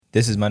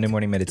This is Monday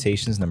Morning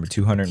Meditations number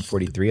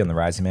 243 on the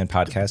Rising Man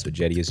podcast with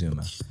Jeddy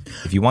Azuma.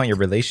 If you want your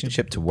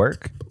relationship to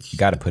work, you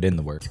got to put in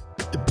the work.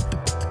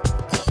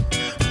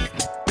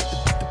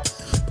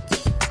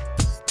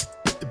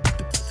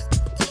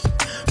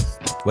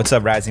 What's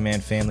up, Rising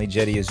Man family?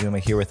 Jeddy Azuma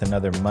here with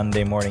another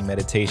Monday Morning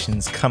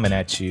Meditations coming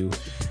at you.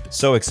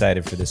 So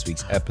excited for this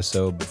week's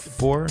episode.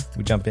 Before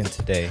we jump in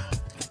today,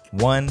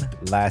 one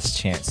last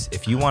chance.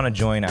 If you want to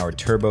join our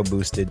turbo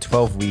boosted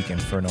 12-week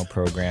Inferno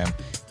program,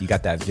 you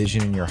got that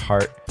vision in your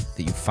heart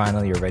that you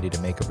finally are ready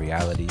to make a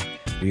reality.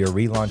 We are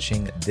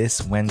relaunching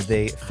this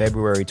Wednesday,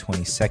 February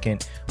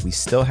 22nd. We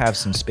still have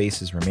some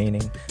spaces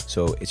remaining,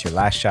 so it's your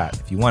last shot.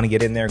 If you want to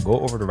get in there, go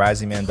over to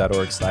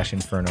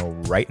risingman.org/inferno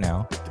right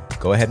now.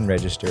 Go ahead and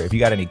register. If you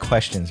got any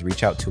questions,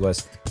 reach out to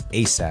us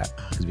ASAP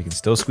because we can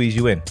still squeeze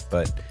you in,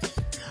 but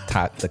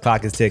the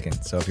clock is ticking.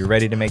 So if you're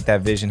ready to make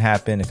that vision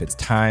happen, if it's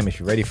time, if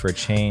you're ready for a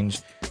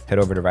change, head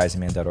over to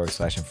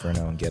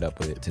risingman.org/inferno and get up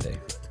with it today.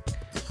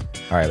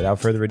 All right, without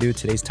further ado,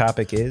 today's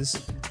topic is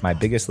my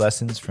biggest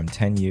lessons from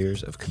 10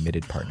 years of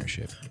committed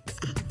partnership.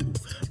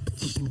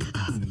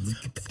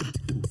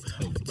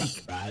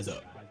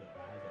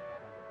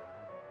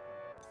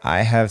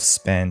 I have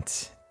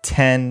spent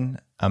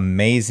 10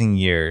 amazing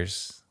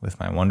years with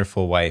my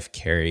wonderful wife,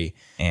 Carrie,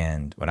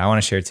 and what I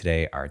want to share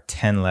today are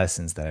 10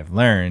 lessons that I've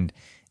learned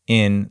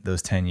in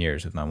those 10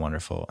 years with my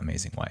wonderful,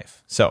 amazing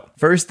wife. So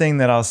first thing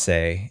that I'll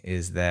say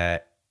is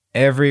that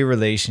every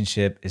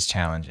relationship is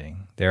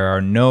challenging. There are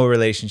no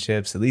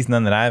relationships, at least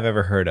none that I've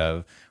ever heard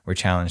of, where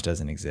challenge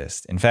doesn't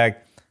exist. In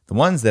fact, the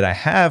ones that I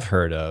have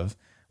heard of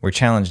where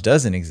challenge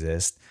doesn't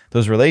exist,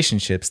 those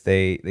relationships,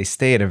 they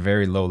stay at a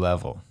very low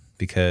level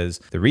because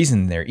the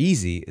reason they're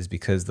easy is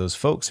because those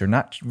folks are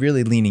not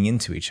really leaning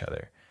into each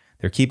other.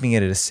 They're keeping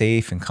it at a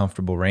safe and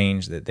comfortable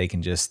range that they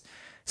can just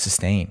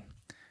sustain.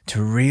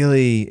 To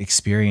really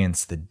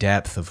experience the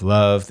depth of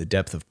love, the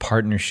depth of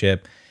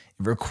partnership,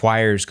 it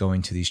requires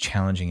going to these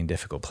challenging and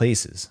difficult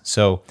places.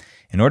 So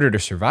in order to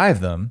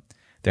survive them,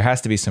 there has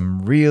to be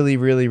some really,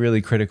 really,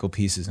 really critical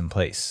pieces in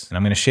place. And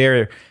I'm going to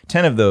share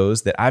 10 of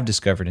those that I've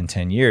discovered in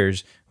 10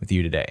 years with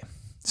you today.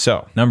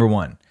 So number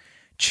one,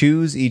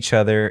 choose each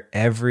other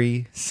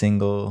every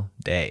single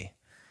day.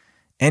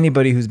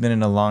 Anybody who's been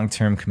in a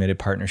long-term committed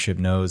partnership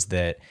knows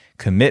that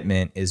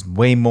commitment is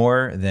way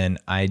more than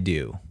I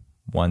do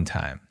one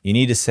time. You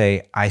need to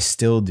say, I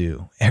still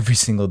do every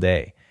single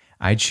day.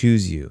 I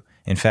choose you.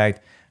 In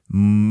fact,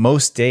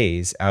 most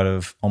days out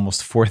of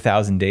almost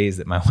 4,000 days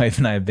that my wife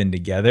and I have been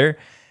together,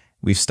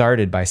 we've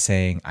started by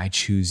saying, I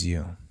choose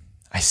you.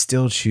 I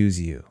still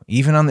choose you.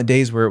 Even on the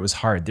days where it was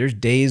hard, there's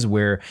days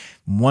where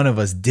one of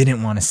us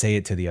didn't want to say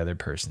it to the other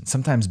person,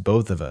 sometimes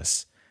both of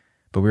us.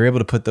 But we were able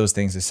to put those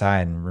things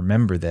aside and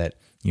remember that,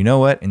 you know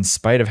what, in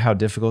spite of how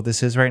difficult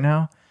this is right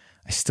now,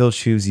 I still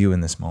choose you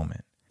in this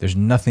moment. There's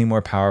nothing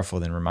more powerful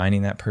than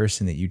reminding that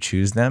person that you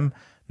choose them,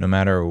 no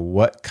matter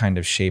what kind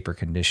of shape or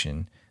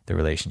condition the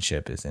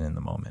relationship is in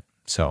the moment.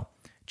 So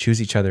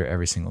choose each other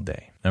every single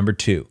day. Number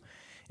two,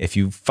 if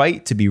you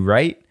fight to be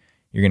right,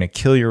 you're going to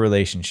kill your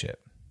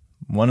relationship.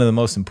 One of the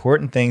most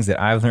important things that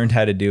I've learned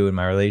how to do in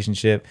my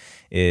relationship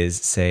is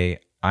say,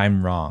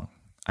 I'm wrong.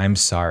 I'm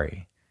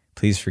sorry.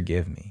 Please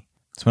forgive me.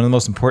 It's one of the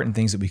most important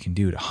things that we can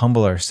do to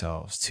humble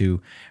ourselves,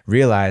 to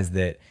realize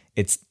that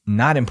it's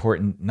not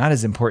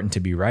as important to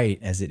be right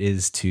as it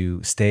is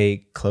to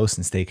stay close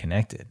and stay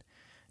connected.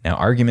 Now,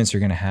 arguments are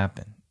going to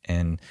happen,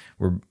 and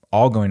we're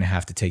all going to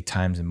have to take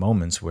times and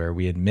moments where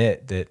we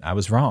admit that I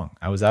was wrong.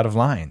 I was out of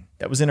line.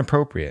 That was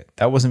inappropriate.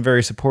 That wasn't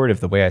very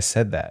supportive the way I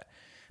said that.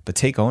 But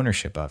take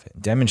ownership of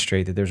it.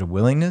 Demonstrate that there's a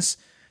willingness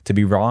to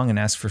be wrong and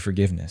ask for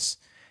forgiveness.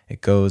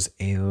 It goes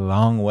a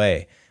long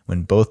way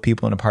when both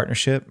people in a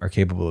partnership are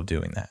capable of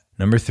doing that.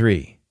 Number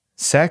three,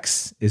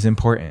 sex is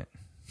important.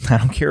 I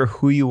don't care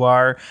who you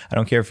are. I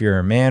don't care if you're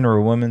a man or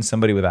a woman,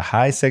 somebody with a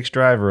high sex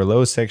drive or a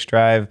low sex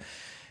drive.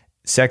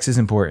 Sex is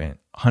important,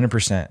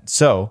 100%.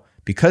 So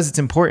because it's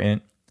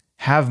important,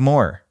 have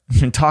more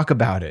and talk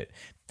about it.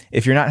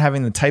 If you're not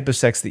having the type of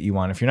sex that you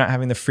want, if you're not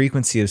having the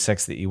frequency of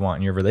sex that you want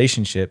in your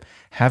relationship,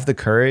 have the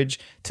courage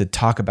to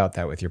talk about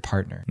that with your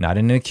partner. Not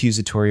in an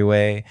accusatory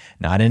way,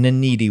 not in a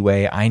needy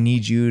way. I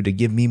need you to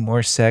give me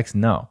more sex.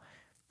 No,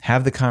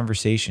 have the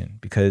conversation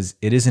because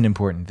it is an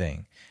important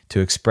thing to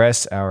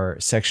express our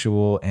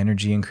sexual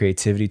energy and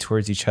creativity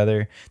towards each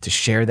other, to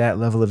share that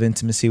level of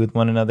intimacy with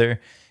one another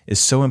is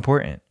so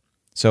important.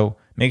 So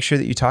make sure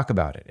that you talk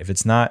about it. If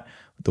it's not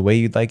the way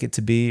you'd like it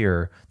to be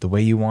or the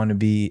way you want to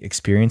be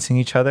experiencing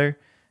each other,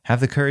 have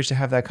the courage to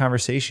have that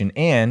conversation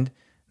and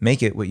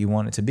make it what you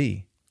want it to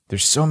be.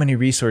 There's so many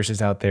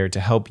resources out there to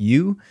help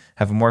you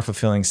have a more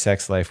fulfilling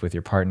sex life with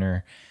your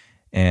partner,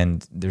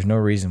 and there's no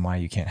reason why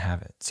you can't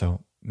have it.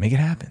 So make it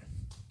happen.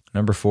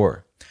 Number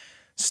four,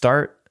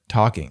 start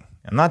talking.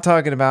 I'm not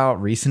talking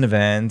about recent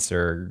events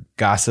or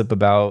gossip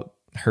about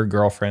her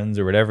girlfriends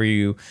or whatever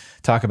you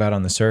talk about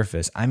on the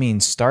surface. I mean,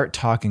 start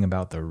talking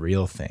about the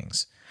real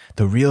things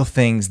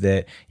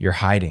that you're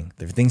hiding,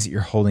 the things that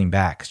you're holding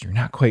back because you're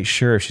not quite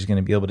sure if she's going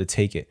to be able to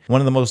take it.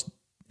 One of the most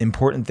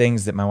important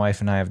things that my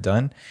wife and I have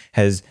done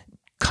has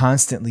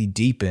constantly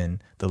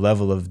deepen the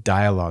level of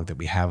dialogue that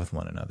we have with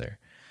one another.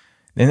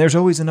 And there's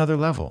always another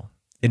level.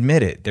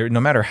 Admit it.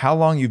 No matter how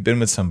long you've been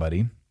with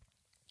somebody,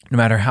 no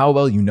matter how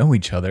well you know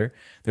each other,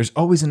 there's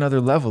always another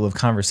level of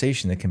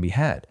conversation that can be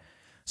had.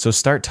 So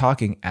start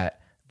talking at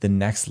the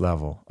next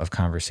level of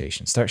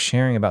conversation. Start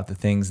sharing about the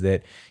things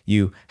that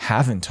you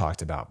haven't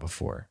talked about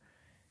before,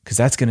 because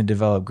that's going to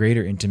develop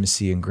greater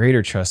intimacy and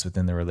greater trust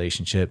within the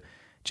relationship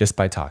just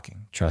by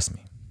talking. Trust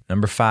me.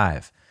 Number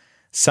 5,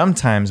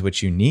 sometimes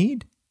what you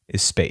need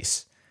is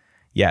space.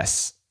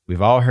 Yes,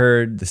 we've all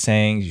heard the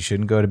sayings, you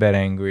shouldn't go to bed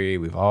angry.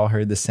 We've all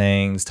heard the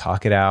sayings,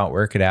 talk it out,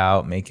 work it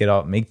out,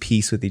 make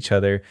peace with each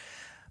other.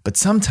 But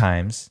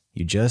sometimes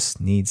you just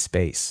need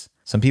space.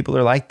 Some people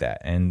are like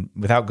that. And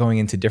without going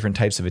into different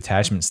types of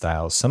attachment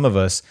styles, some of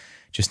us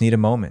just need a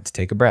moment to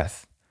take a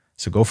breath.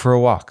 So go for a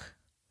walk,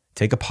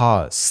 take a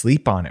pause,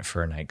 sleep on it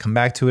for a night, come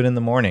back to it in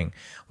the morning,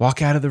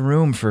 walk out of the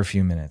room for a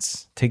few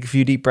minutes, take a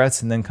few deep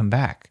breaths and then come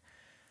back.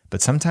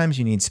 But sometimes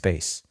you need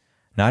space.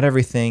 Not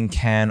everything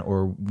can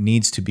or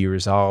needs to be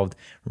resolved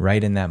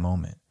right in that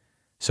moment.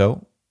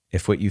 So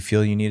if what you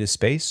feel you need is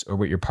space, or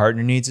what your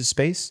partner needs is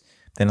space,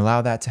 then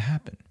allow that to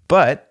happen.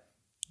 But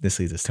this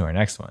leads us to our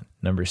next one.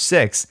 Number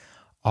 6,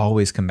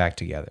 always come back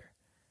together.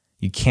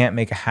 You can't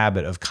make a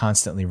habit of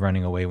constantly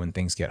running away when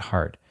things get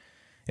hard.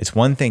 It's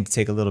one thing to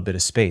take a little bit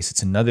of space.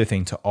 It's another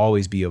thing to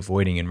always be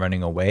avoiding and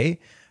running away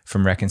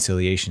from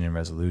reconciliation and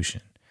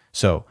resolution.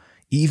 So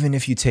even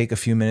if you take a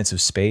few minutes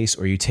of space,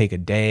 or you take a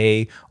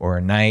day or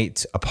a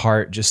night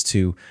apart just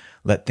to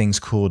let things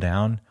cool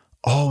down,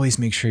 always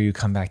make sure you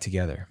come back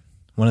together.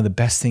 One of the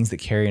best things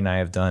that Carrie and I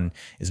have done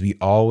is we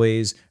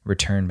always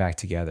return back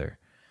together.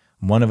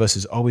 One of us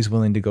is always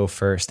willing to go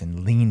first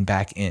and lean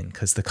back in,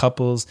 because the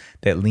couples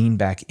that lean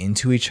back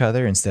into each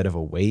other instead of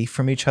away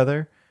from each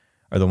other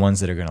are the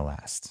ones that are going to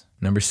last.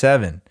 Number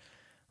 7,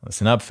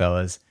 listen up,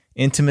 fellas.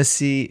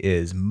 Intimacy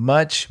is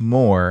much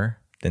more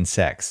than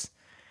sex.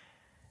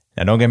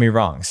 Now, don't get me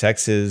wrong.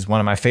 Sex is one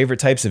of my favorite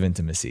types of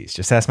intimacies.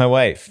 Just ask my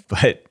wife.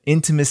 But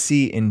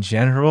intimacy in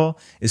general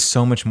is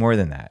so much more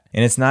than that.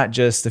 And it's not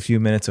just a few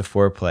minutes of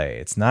foreplay.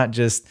 It's not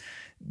just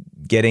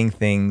getting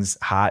things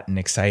hot and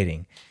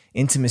exciting.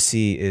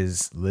 Intimacy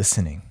is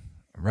listening,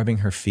 rubbing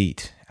her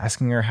feet,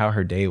 asking her how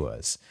her day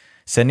was,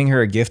 sending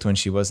her a gift when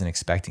she wasn't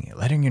expecting it,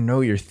 letting her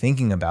know you're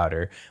thinking about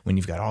her when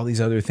you've got all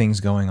these other things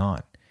going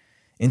on.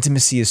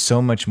 Intimacy is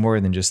so much more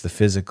than just the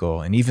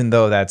physical. And even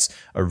though that's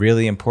a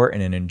really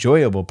important and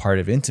enjoyable part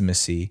of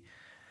intimacy,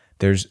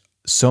 there's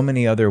so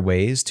many other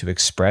ways to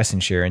express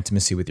and share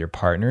intimacy with your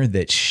partner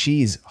that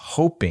she's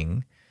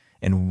hoping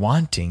and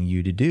wanting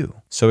you to do.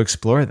 So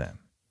explore them.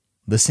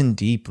 Listen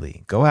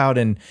deeply. Go out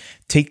and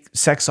take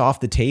sex off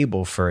the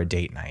table for a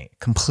date night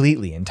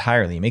completely,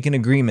 entirely. Make an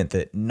agreement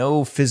that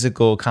no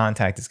physical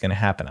contact is going to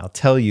happen. I'll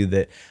tell you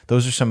that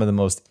those are some of the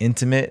most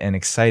intimate and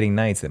exciting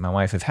nights that my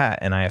wife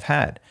and I have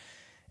had.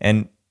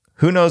 And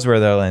who knows where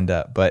they'll end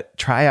up, but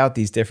try out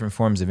these different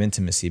forms of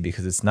intimacy,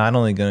 because it's not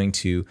only going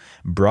to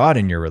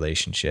broaden your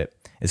relationship,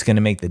 it's going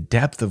to make the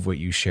depth of what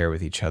you share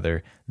with each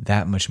other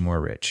that much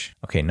more rich.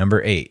 Okay,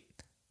 number 8,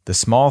 the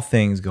small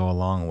things go a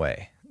long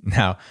way.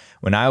 Now,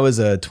 when I was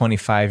a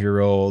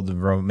 25-year-old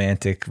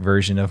romantic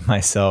version of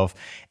myself,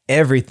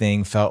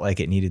 everything felt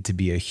like it needed to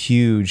be a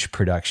huge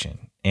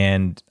production.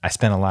 And I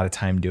spent a lot of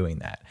time doing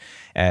that.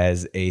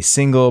 As a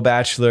single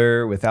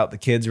bachelor without the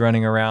kids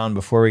running around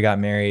before we got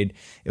married,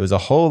 it was a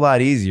whole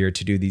lot easier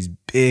to do these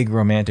big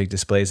romantic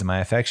displays of my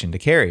affection to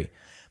Carrie.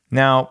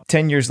 Now,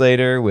 10 years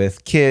later,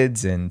 with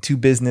kids and 2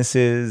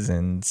 businesses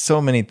and so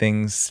many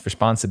things,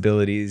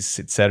 responsibilities,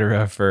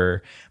 etc.,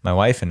 for my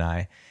wife and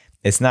I,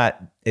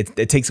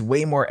 it takes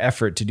way more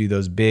effort to do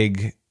those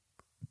big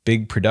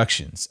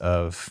productions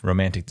of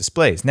romantic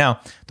displays. Now,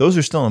 those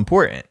are still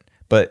important,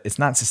 but it's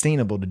not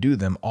sustainable to do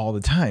them all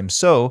the time.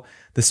 So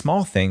the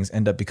small things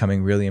end up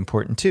becoming really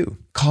important too.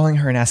 Calling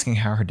her and asking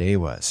how her day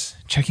was,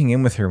 checking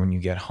in with her when you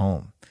get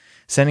home,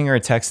 sending her a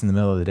text in the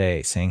middle of the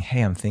day saying,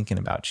 "Hey, I'm thinking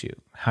about you.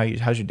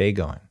 How's your day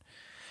going?"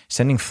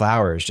 Sending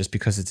flowers just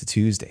because it's a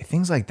Tuesday,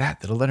 things like that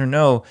that'll let her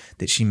know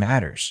that she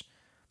matters.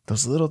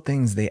 Those little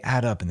things, they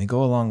add up and they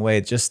go a long way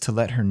just to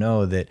let her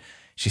know that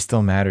she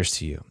still matters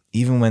to you.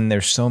 Even when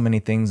there's so many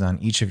things on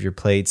each of your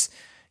plates,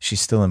 she's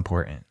still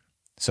important.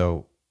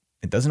 So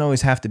it doesn't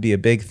always have to be a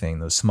big thing.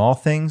 Those small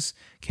things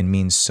can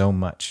mean so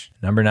much.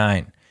 Number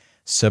 9,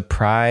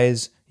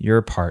 surprise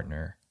your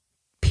partner,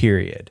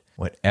 period.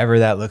 Whatever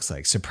that looks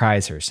like,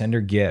 surprise her, send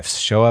her gifts,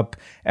 show up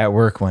at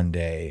work one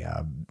day,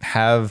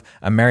 have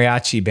a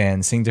mariachi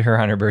band sing to her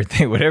on her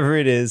birthday, whatever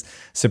it is,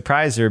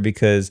 surprise her,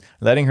 because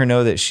letting her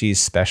know that she's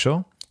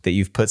special, that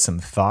you've put some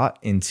thought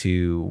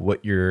into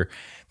what you're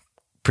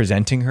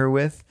presenting her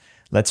with,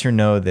 lets her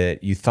know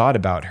that you thought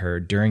about her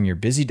during your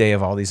busy day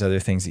of all these other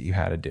things that you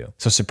had to do.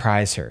 So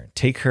surprise her,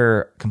 take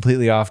her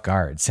completely off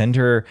guard, send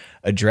her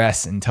a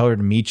dress and tell her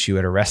to meet you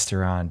at a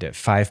restaurant at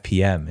 5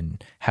 p.m.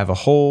 and have a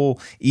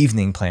whole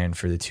evening planned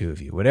for the two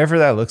of you. Whatever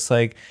that looks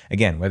like,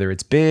 again, whether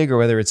it's big or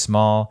whether it's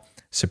small,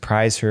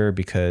 surprise her,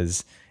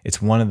 because it's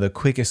one of the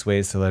quickest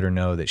ways to let her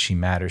know that she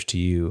matters to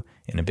you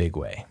in a big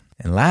way.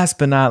 And last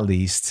but not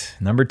least,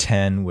 number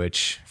 10,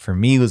 which for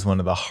me was one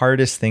of the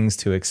hardest things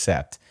to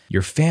accept,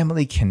 your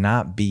family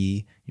cannot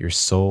be your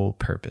sole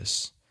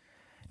purpose.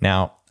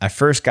 Now, I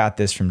first got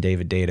this from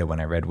David Deida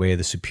when I read Way of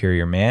the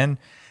Superior Man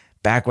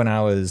back when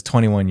I was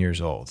 21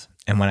 years old.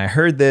 And when I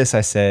heard this,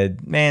 I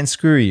said, man,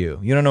 screw you.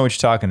 You don't know what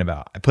you're talking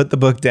about. I put the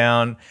book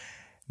down,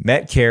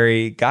 met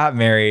Carrie, got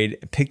married,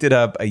 picked it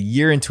up a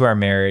year into our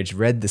marriage,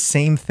 read the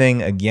same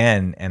thing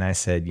again. And I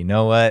said, you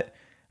know what?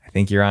 I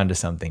think you're onto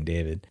something,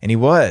 David. And he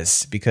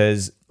was,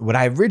 because what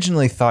I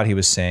originally thought he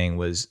was saying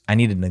was I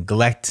need to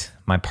neglect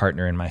my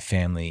partner and my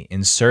family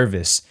in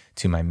service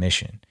to my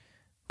mission.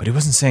 But he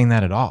wasn't saying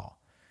that at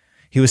all.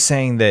 He was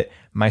saying that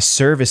my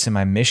service and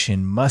my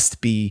mission must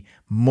be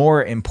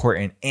more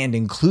important and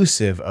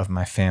inclusive of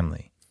my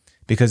family,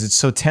 because it's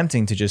so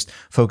tempting to just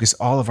focus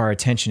all of our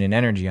attention and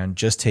energy on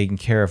just taking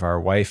care of our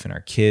wife and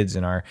our kids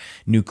and our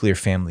nuclear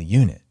family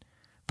unit.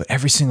 But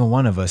every single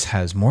one of us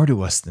has more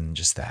to us than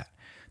just that.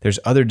 There's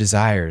other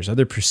desires,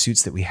 other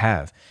pursuits that we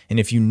have. And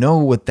if you know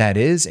what that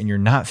is and you're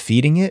not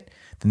feeding it,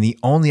 then the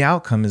only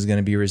outcome is going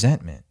to be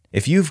resentment.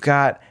 If you've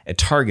got a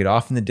target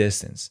off in the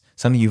distance,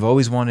 something you've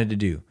always wanted to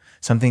do,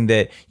 something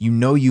that you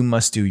know you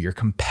must do, you're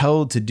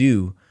compelled to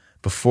do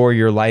before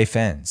your life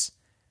ends,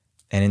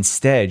 and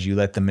instead you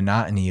let the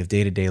monotony of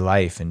day-to-day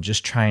life and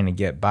just trying to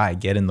get by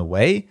get in the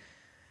way,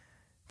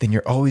 then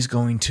you're always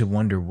going to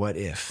wonder, what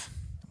if?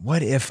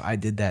 What if I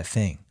did that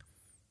thing?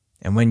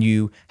 And when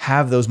you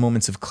have those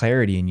moments of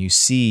clarity and you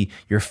see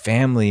your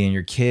family and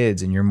your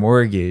kids and your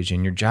mortgage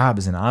and your job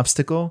as an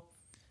obstacle,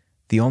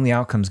 the only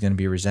outcome is going to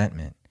be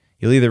resentment.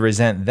 You'll either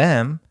resent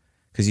them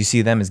because you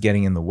see them as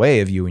getting in the way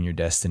of you and your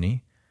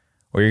destiny,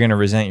 or you're going to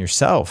resent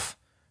yourself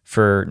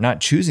for not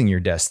choosing your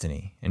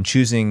destiny and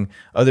choosing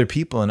other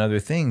people and other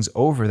things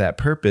over that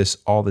purpose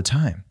all the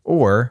time,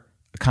 or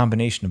a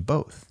combination of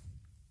both.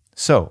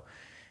 So,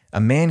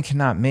 a man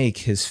cannot make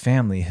his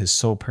family his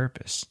sole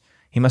purpose.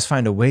 He must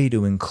find a way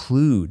to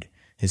include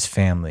his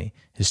family,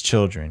 his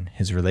children,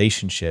 his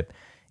relationship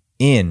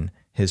in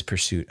his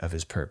pursuit of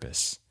his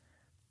purpose.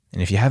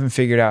 And if you haven't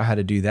figured out how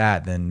to do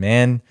that, then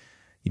man,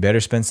 you better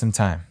spend some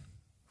time,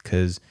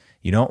 because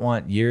you don't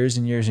want years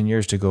and years and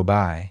years to go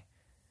by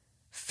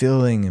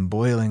filling and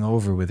boiling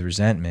over with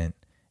resentment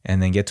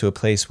and then get to a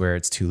place where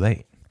it's too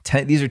late.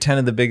 These are 10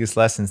 of the biggest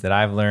lessons that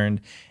I've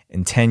learned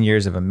in 10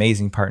 years of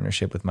amazing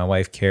partnership with my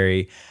wife,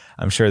 Carrie.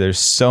 I'm sure there's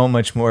so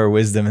much more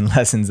wisdom and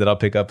lessons that I'll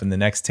pick up in the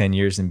next 10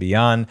 years and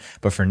beyond.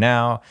 But for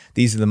now,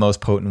 these are the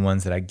most potent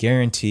ones that I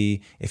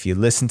guarantee if you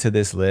listen to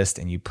this list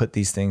and you put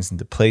these things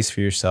into place for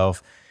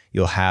yourself,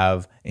 you'll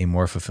have a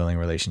more fulfilling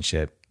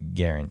relationship,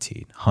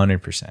 guaranteed,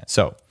 100%.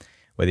 So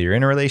whether you're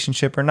in a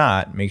relationship or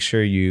not, make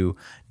sure you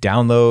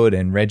download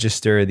and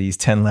register these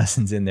 10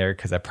 lessons in there,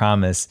 because I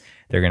promise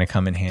they're going to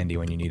come in handy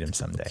when you need them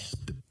someday.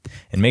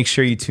 And make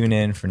sure you tune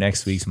in for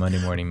next week's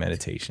Monday morning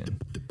meditation.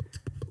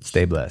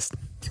 Stay blessed.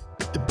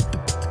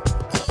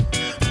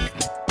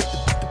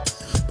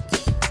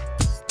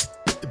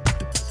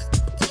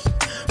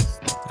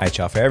 All right,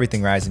 y'all, for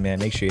everything Rising Man,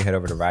 make sure you head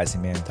over to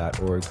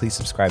risingman.org. Please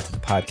subscribe to the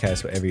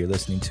podcast wherever you're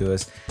listening to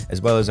us,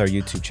 as well as our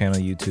YouTube channel,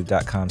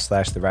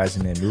 youtube.com/The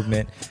Rising Man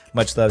Movement.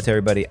 Much love to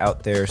everybody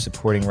out there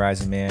supporting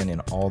Rising Man in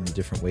all the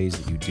different ways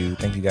that you do.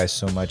 Thank you guys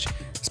so much,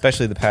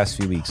 especially the past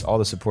few weeks. All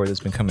the support that's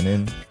been coming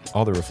in,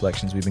 all the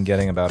reflections we've been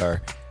getting about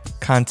our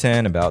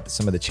content, about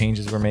some of the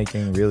changes we're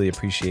making. Really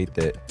appreciate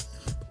that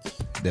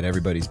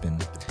everybody's been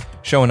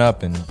showing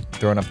up and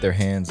throwing up their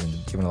hands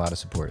and giving a lot of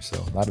support. So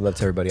a lot of love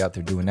to everybody out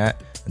there doing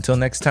that. Until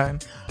next time,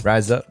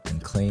 rise up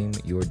and claim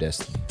your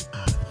destiny.